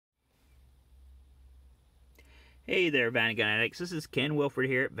Hey there, Vanagon addicts. This is Ken Wilford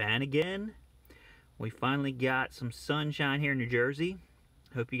here at Vanagon. We finally got some sunshine here in New Jersey.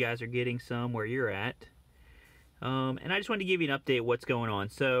 Hope you guys are getting some where you're at. And I just wanted to give you an update of what's going on.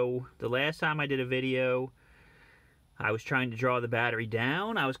 So the last time I did a video, I was trying to draw the battery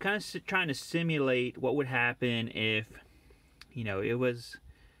down. I was kind of trying to simulate what would happen if, it was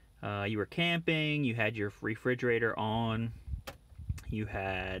you were camping, you had your refrigerator on, you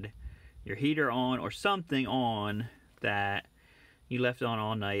had your heater on or something on that you left on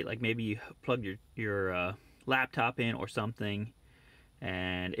all night, like maybe you plugged your laptop in or something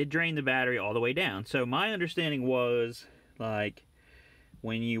and it drained the battery all the way down. So my understanding was, like,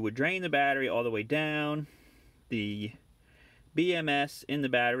 when you would drain the battery all the way down, the BMS in the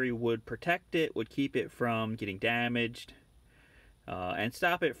battery would protect it, would keep it from getting damaged, and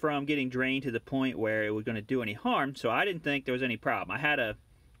stop it from getting drained to the point where it was going to do any harm. So I didn't think there was any problem. I had a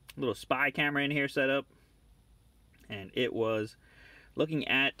little spy camera in here set up, and it was looking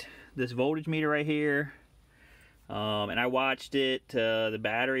at this voltage meter right here, and I watched it. The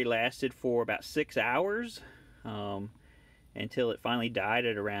battery lasted for about 6 hours until it finally died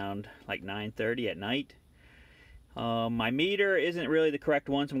at around like 9:30 at night. My meter isn't really the correct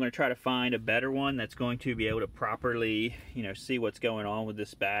one, so I'm going to try to find a better one that's going to be able to properly, see what's going on with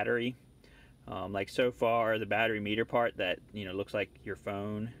this battery. Like so far, the battery meter part that looks like your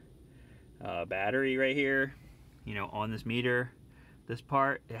phone battery right here, on this meter, this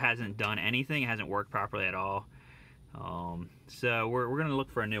part, it hasn't done anything. It hasn't worked properly at all. So we're gonna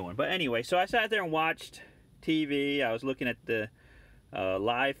look for a new one. But anyway, so I sat there and watched TV. I was looking at the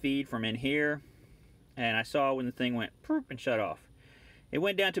live feed from in here, and I saw when the thing went poop and shut off. It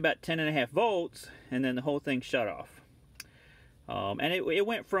went down to about 10.5 volts, and then the whole thing shut off. And it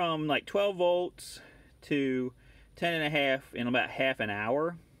went from like 12 volts to 10.5 in about half an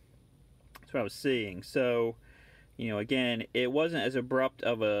hour. That's what I was seeing. So, again, it wasn't as abrupt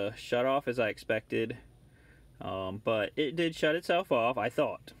of a shut off as I expected, but it did shut itself off, I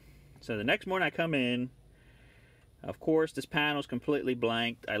thought. So the next morning I come in, of course this panel's completely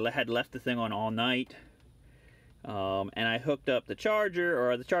blanked. I had left the thing on all night, and I hooked up the charger,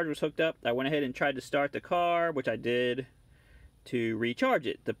 or the charger was hooked up. I went ahead and tried to start the car, which I did, to recharge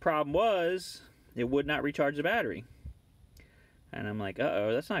it. The problem was it would not recharge the battery. And I'm like,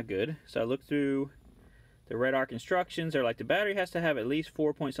 uh-oh, that's not good. So I looked through the Red Arc instructions. They're like, the battery has to have at least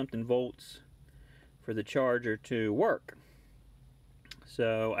 4-point-something volts for the charger to work.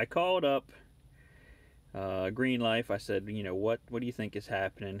 So I called up Green Life. I said, what do you think is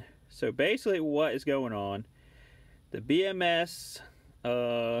happening? So basically what is going on, the BMS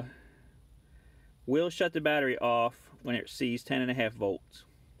will shut the battery off when it sees 10.5 volts.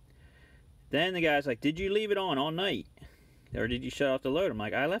 Then the guy's like, did you leave it on all night? Or did you shut off the load? I'm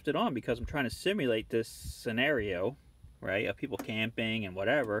like, I left it on because I'm trying to simulate this scenario, right, of people camping and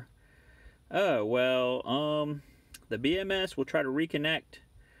whatever. Oh, well, the BMS will try to reconnect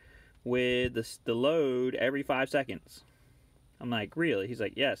with the load every 5 seconds. I'm like, really? He's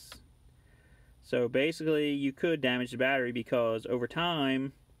like, yes. So basically, you could damage the battery because over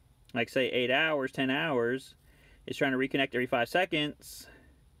time, like say 8 hours, 10 hours, it's trying to reconnect every 5 seconds.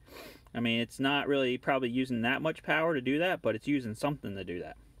 I mean, it's not really probably using that much power to do that, but it's using something to do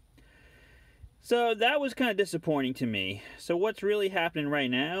that. So that was kind of disappointing to me. So what's really happening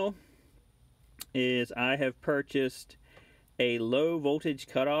right now is I have purchased a low voltage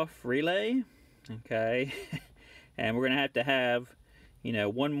cutoff relay, okay? And we're going to have,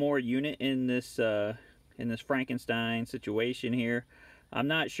 one more unit in this Frankenstein situation here. I'm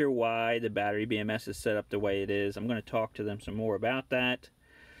not sure why the battery BMS is set up the way it is. I'm going to talk to them some more about that.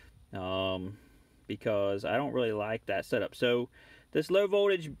 Because I don't really like that setup. So this low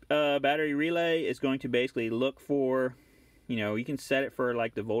voltage battery relay is going to basically look for, you can set it for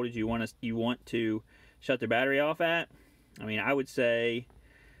like the voltage you want to shut the battery off at. I mean, I would say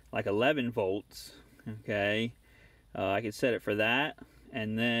like 11 volts. Okay, I could set it for that,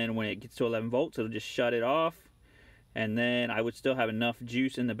 and then when it gets to 11 volts, it'll just shut it off, and then I would still have enough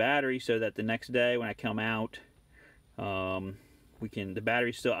juice in the battery so that the next day when I come out, the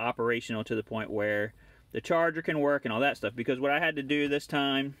battery's still operational to the point where the charger can work and all that stuff. Because what I had to do this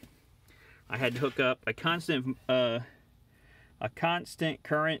time, I had to hook up a constant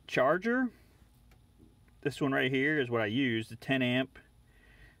current charger. This one right here is what I used, the 10 amp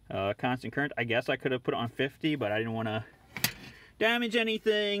constant current. I guess I could have put it on 50, but I didn't want to damage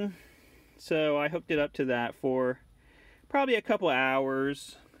anything. So I hooked it up to that for probably a couple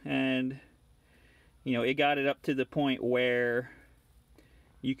hours, and it got it up to the point where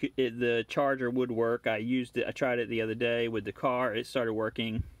the charger would work. I tried it the other day with the car. It started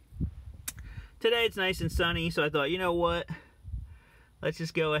working. today it's nice and sunny, so I thought, you know what? Let's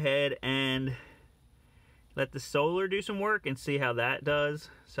just go ahead and let the solar do some work and see how that does.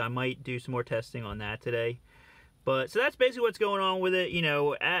 So I might do some more testing on that today. But so that's basically what's going on with it. You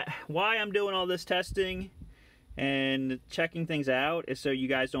know, why I'm doing all this testing and checking things out is so you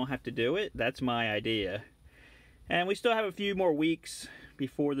guys don't have to do it. That's my idea. And we still have a few more weeks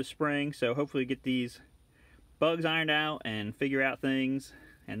before the spring, so hopefully get these bugs ironed out and figure out things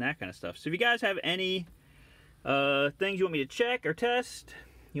and that kind of stuff. So if you guys have any things you want me to check or test,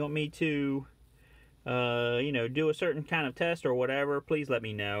 you want me to you know, do a certain kind of test or whatever, please let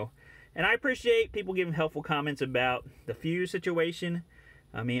me know. And I appreciate people giving helpful comments about the fuse situation.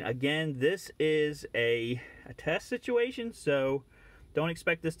 I mean, again, this is a test situation, so don't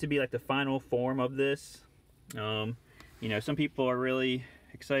expect this to be like the final form of this. You know, some people are really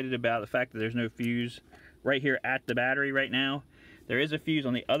excited about the fact that there's no fuse right here at the battery right now. There is a fuse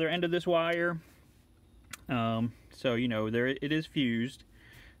on the other end of this wire. So, you know, it is fused.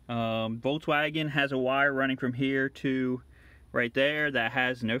 Volkswagen has a wire running from here to right there that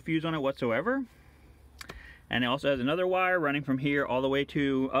has no fuse on it whatsoever. And it also has another wire running from here all the way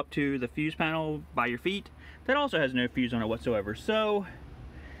up to the fuse panel by your feet that also has no fuse on it whatsoever. So,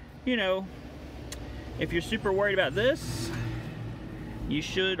 you know, if you're super worried about this, you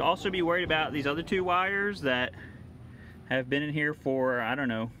should also be worried about these other two wires that have been in here for, I don't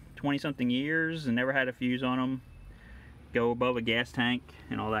know, 20-something years and never had a fuse on them. Go above a gas tank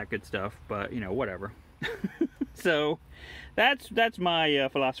and all that good stuff, but, you know, whatever. So, that's my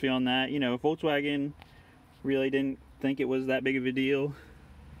philosophy on that. You know, Volkswagen really didn't think it was that big of a deal.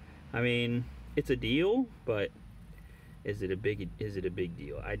 I mean, it's a deal, but is it a big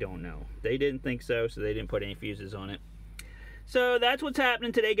deal? I don't know. They didn't think so, so they didn't put any fuses on it. So that's what's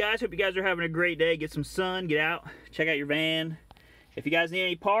happening today, guys. Hope you guys are having a great day. Get some sun, get out, check out your van. If you guys need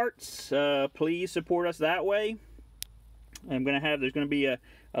any parts, please support us that way. There's gonna be a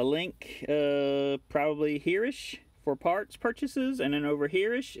link probably here-ish for parts purchases, and then over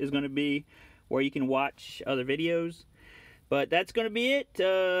here-ish is gonna be where you can watch other videos. But that's gonna be it.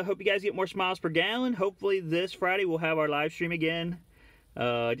 Hope you guys get more smiles per gallon. Hopefully this Friday we'll have our live stream again.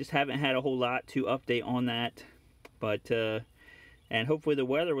 Just haven't had a whole lot to update on that, but and hopefully the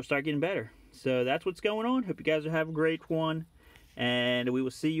weather will start getting better. So that's what's going on. Hope you guys will have a great one, and we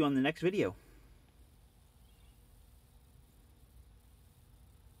will see you on the next video.